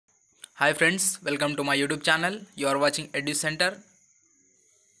Hi friends, welcome to my YouTube channel. You are watching Edu Centre.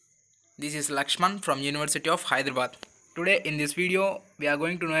 This is Laxman from University of Hyderabad. Today in this video, we are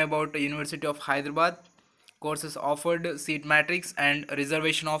going to know about the University of Hyderabad, courses offered, seat matrix and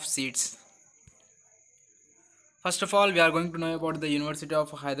reservation of seats. First of all, we are going to know about the University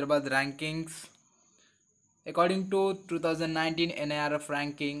of Hyderabad rankings. According to 2019 NIRF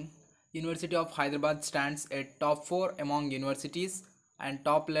ranking, University of Hyderabad stands at top 4 among universities and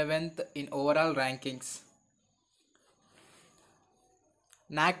top 11th in overall rankings.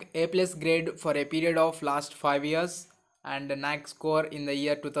 NAC A+ grade for a period of last 5 years, and the NAC score in the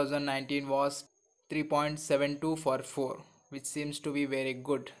year 2019 was 3.72 for 4, which seems to be very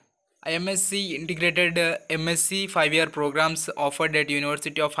good. IMSc integrated MSc 5-year programs offered at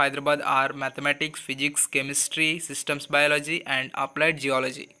University of Hyderabad are Mathematics, Physics, Chemistry, Systems Biology and Applied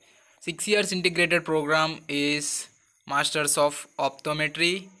Geology. 6 years integrated program is Masters of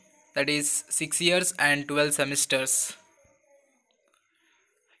Optometry, that is 6 years and 12 semesters.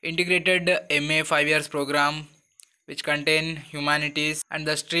 Integrated MA 5 years program which contain humanities, and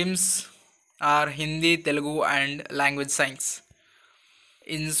the streams are Hindi, Telugu and language science.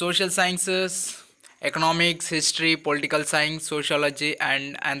 In social sciences, economics, history, political science, sociology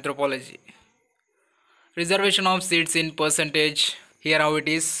and anthropology. Reservation of seats in percentage, here how it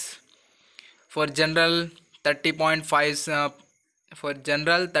is. For general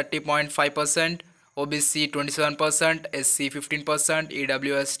 30.5%, OBC 27%, SC 15%,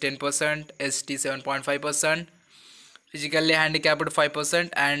 EWS 10%, ST 7.5%, physically handicapped 5%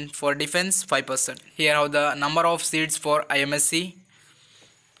 and for defense 5%. Here are the number of seats for IMSc.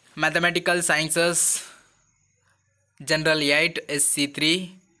 Mathematical sciences, general 8, SC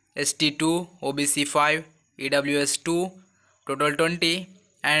 3, ST 2, OBC 5, EWS 2, total 20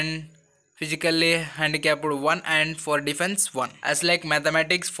 and physically handicapped 1 and for defense 1. As like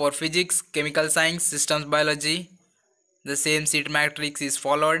mathematics, for physics, chemical science, systems biology, the same seat matrix is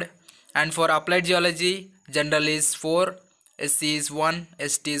followed. And for applied geology, general is 4, SC is 1,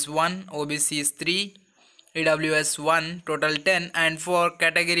 ST is 1, OBC is 3, EWS 1, total 10 and for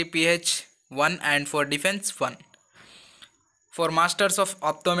category PH 1 and for defense 1. For Masters of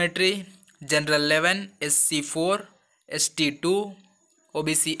Optometry, general 11, SC 4, ST 2,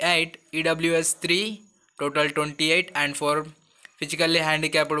 OBC 8, EWS 3, total 28 and for physically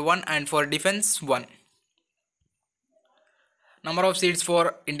handicapped 1 and for defense 1. Number of seats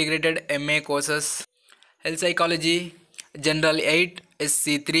for integrated MA courses. Health Psychology, general 8,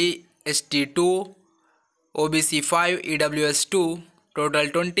 SC 3, ST 2, OBC 5, EWS 2, total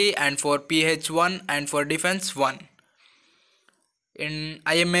 20 and for PH 1 and for defense 1. In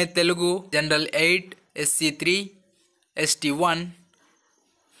IMA Telugu, general 8, SC 3, ST 1,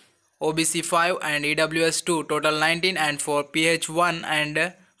 OBC 5 and EWS 2, total 19 and for PH 1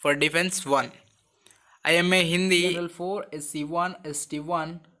 and for defense 1. IMA Hindi, general 4, SC 1, ST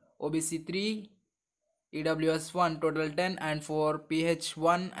 1, OBC 3, EWS 1, total 10 and for PH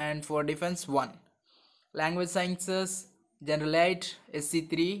 1 and for defense 1. Language Sciences, general 8, SC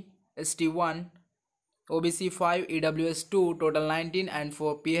 3, ST 1, OBC 5, EWS 2, total 19 and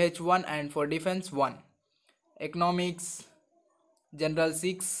for PH 1 and for defense 1. Economics, general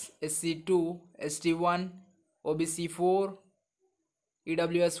 6, SC 2, ST 1, OBC 4,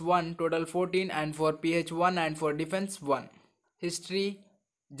 EWS 1, total 14 and for PH 1 and for defense 1. History,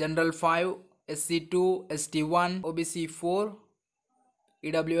 general 5, SC 2, ST 1, OBC 4,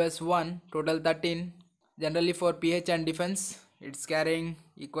 EWS 1, total 13. Generally for PH and defense, it's carrying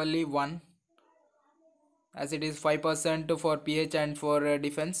equally 1, as it is 5% for PH and for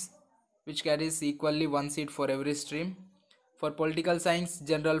defense, which carries equally 1 seat for every stream. For political science,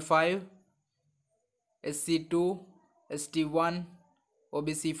 general 5, SC 2, ST 1,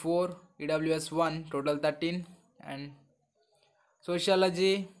 OBC 4, EWS 1, total 13. And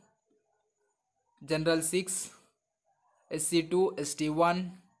sociology, general 6, SC 2, ST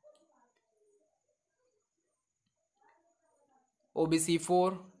 1, OBC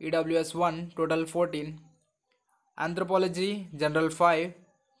 4, EWS 1, total 14. Anthropology, general 5,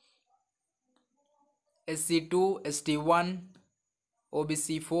 SC 2, ST 1,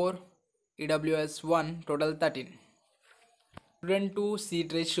 OBC 4, EWS 1, total 13. Student to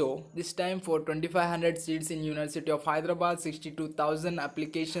seat ratio, this time for 2500 seats in University of Hyderabad, 62,000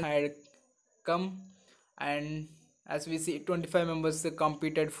 applications had come, and as we see 25 members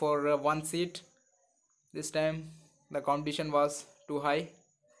competed for 1 seat. This time the competition was too high.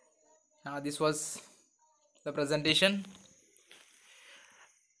 This was the presentation.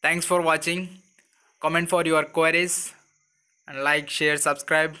 Thanks for watching. Comment for your queries and like, share,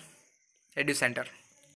 subscribe. Edu Centre.